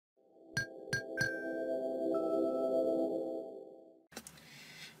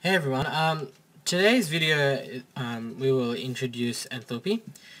Hey everyone, today's video we will introduce enthalpy,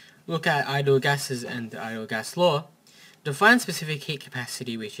 look at ideal gases and the ideal gas law, define specific heat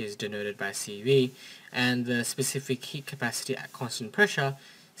capacity which is denoted by CV, and the specific heat capacity at constant pressure,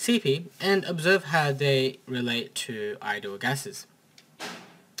 CP, and observe how they relate to ideal gases.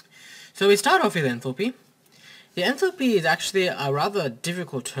 So we start off with enthalpy. The enthalpy is actually a rather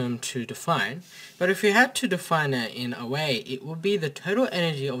difficult term to define, but if we had to define it in a way, it would be the total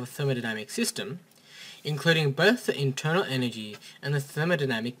energy of a thermodynamic system, including both the internal energy and the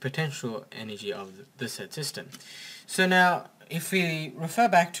thermodynamic potential energy of the said system. So now, if we refer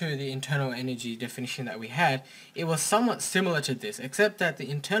back to the internal energy definition that we had, it was somewhat similar to this, except that the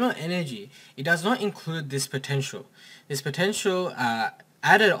internal energy, it does not include this potential. This potential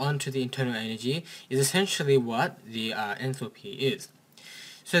added onto the internal energy is essentially what the enthalpy is.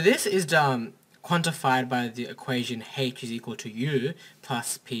 So this is quantified by the equation H is equal to U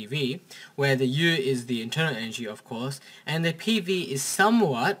plus PV, where the U is the internal energy, of course, and the PV is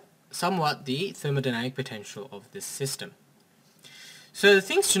somewhat the thermodynamic potential of this system. So the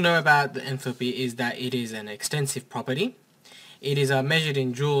things to know about the enthalpy is that it is an extensive property. It is measured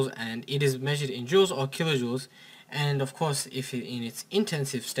in joules, and it is measured in joules or kilojoules. And of course, if in its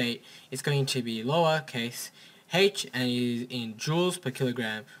intensive state, it's going to be lowercase h, and it is in joules per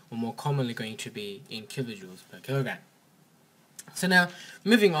kilogram, or more commonly going to be in kilojoules per kilogram. So now,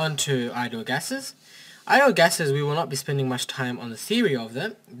 moving on to ideal gases. Ideal gases, we will not be spending much time on the theory of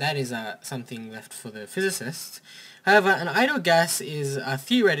them. That is something left for the physicists. However, an ideal gas is a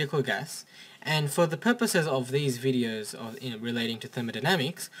theoretical gas, and for the purposes of these videos relating to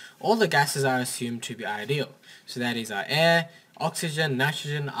thermodynamics, all the gases are assumed to be ideal. So that is air, oxygen,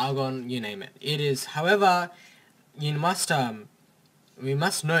 nitrogen, argon, you name it. It is, however, we must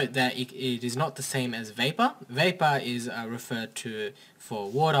note that it is not the same as vapor. Vapor is referred to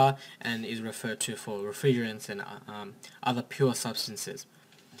for water and is referred to for refrigerants and other pure substances.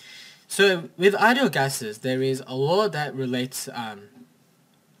 So with ideal gases, there is a law that relates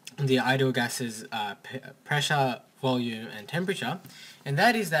the ideal gases pressure, volume, and temperature, and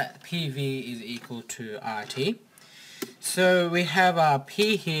that is that PV is equal to RT. So we have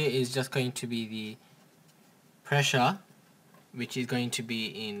P here is just going to be the pressure, which is going to be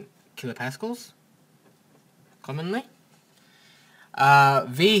in kilopascals, commonly.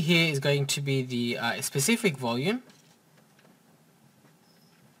 V here is going to be the specific volume.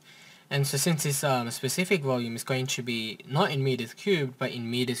 And so since this specific volume is going to be not in meters cubed, but in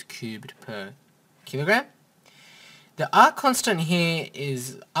meters cubed per kilogram. The R constant here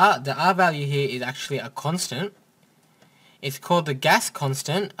is, the R value here is actually a constant. It's called the gas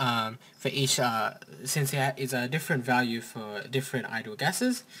constant for each, since it is a different value for different ideal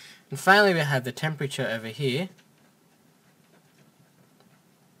gases. And finally we have the temperature over here,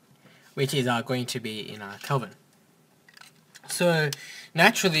 which is going to be in Kelvin. So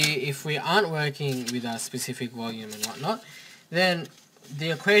naturally, if we aren't working with a specific volume and whatnot, then the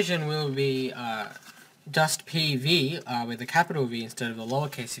equation will be just PV with a capital V instead of the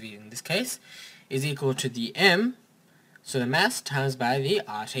lowercase v in this case, is equal to the M, so the mass times by the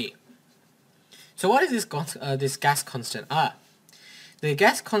RT. So what is this gas constant R? The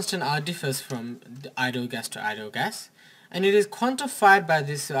gas constant R differs from the ideal gas to ideal gas, and it is quantified by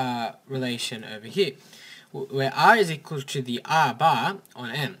this relation over here, where R is equal to the R bar on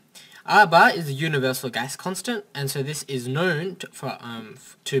M. R bar is the universal gas constant, and so this is known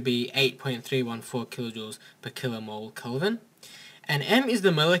to be 8.314 kilojoules per kilomole Kelvin, and M is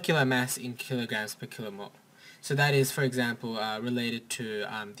the molecular mass in kilograms per kilomole. So that is, for example, related to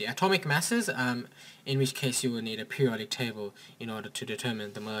the atomic masses, in which case you will need a periodic table in order to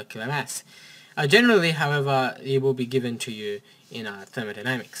determine the molecular mass. Generally, however, it will be given to you in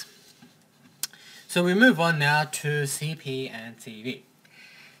thermodynamics. So we move on now to CP and CV.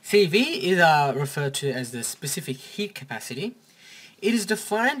 CV is referred to as the specific heat capacity. It is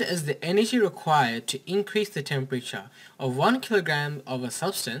defined as the energy required to increase the temperature of 1 kilogram of a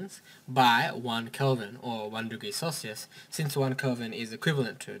substance by 1 Kelvin, or 1 degree Celsius, since 1 Kelvin is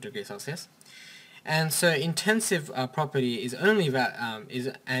equivalent to a degree Celsius. And so intensive property is only valid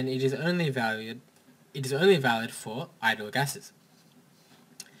for ideal gases.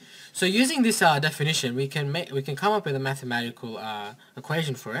 So using this definition, we can come up with a mathematical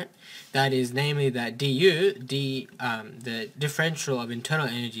equation for it. That is, namely, that du, the differential of internal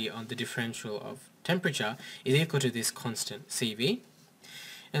energy on the differential of temperature, is equal to this constant CV.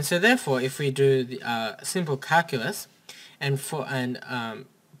 And so therefore, if we do the simple calculus and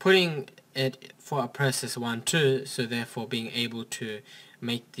putting it for a process 1, 2, so therefore being able to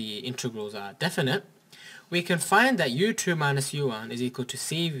make the integrals definite, we can find that U2 minus U1 is equal to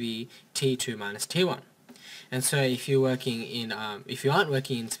CV T2 minus T1. And so if you're working in, if you aren't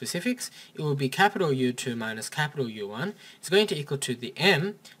working in specifics, it will be capital U2 minus capital U1. It's going to equal to the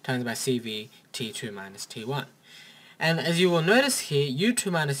M times by CV T2 minus T1. And as you will notice here,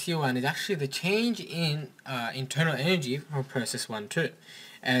 U2 minus U1 is actually the change in internal energy from process 1 2.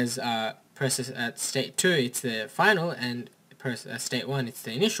 As process at state 2 it's the final, and state 1 it's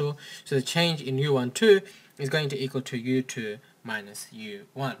the initial, so the change in U1 2 is going to equal to U2 minus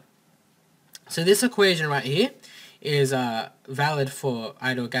U1. So this equation right here is valid for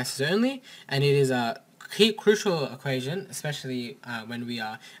ideal gases only, and it is a key crucial equation, especially when we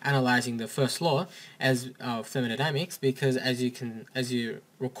are analyzing the first law of thermodynamics, because as you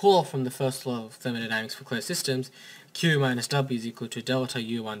recall from the first law of thermodynamics for closed systems, Q minus W is equal to delta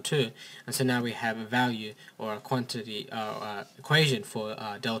U12, and so now we have a value or a quantity equation for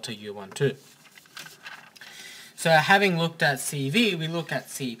delta U12. So having looked at CV, we look at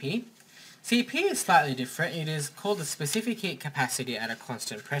CP. CP is slightly different. It is called the specific heat capacity at a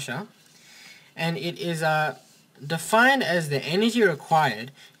constant pressure, and it is defined as the energy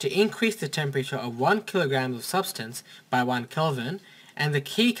required to increase the temperature of 1 kilogram of substance by 1 Kelvin, and the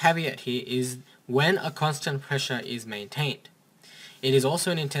key caveat here is when a constant pressure is maintained. It is also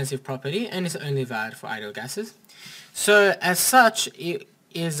an intensive property and is only valid for ideal gases. So as such, it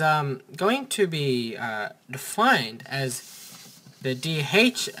is going to be defined as the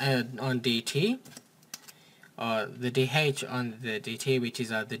dH on dt, or the dH on the dt, which is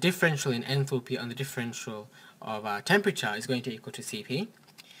the differential in enthalpy on the differential of temperature, is going to equal to Cp.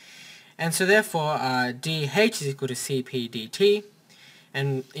 And so therefore dH is equal to Cp dt,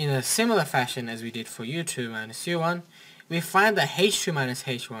 and in a similar fashion as we did for U2 minus U1, we find that H2 minus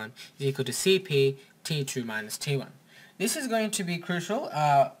H1 is equal to Cp T2 minus T1. This is going to be crucial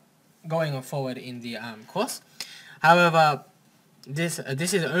going forward in the course. However, this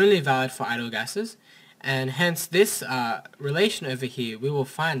is only valid for ideal gases, and hence this relation over here we will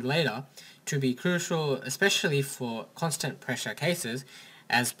find later to be crucial, especially for constant pressure cases,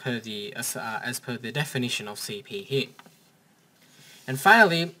 as per the definition of Cp here. And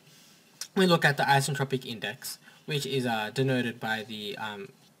finally, we look at the isentropic index, which is denoted by the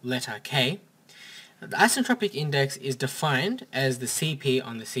letter K. The isentropic index is defined as the Cp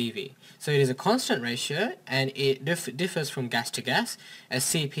on the Cv. So it is a constant ratio, and it differs from gas to gas, as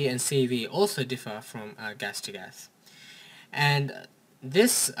Cp and Cv also differ from gas to gas. And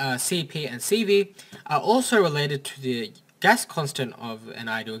this Cp and Cv are also related to the gas constant of an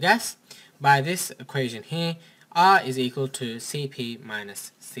ideal gas by this equation here, R is equal to Cp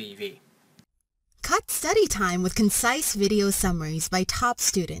minus Cv. Cut study time with concise video summaries by top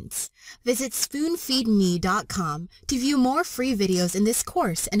students. Visit spoonfeedme.com to view more free videos in this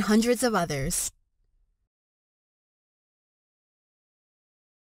course and hundreds of others.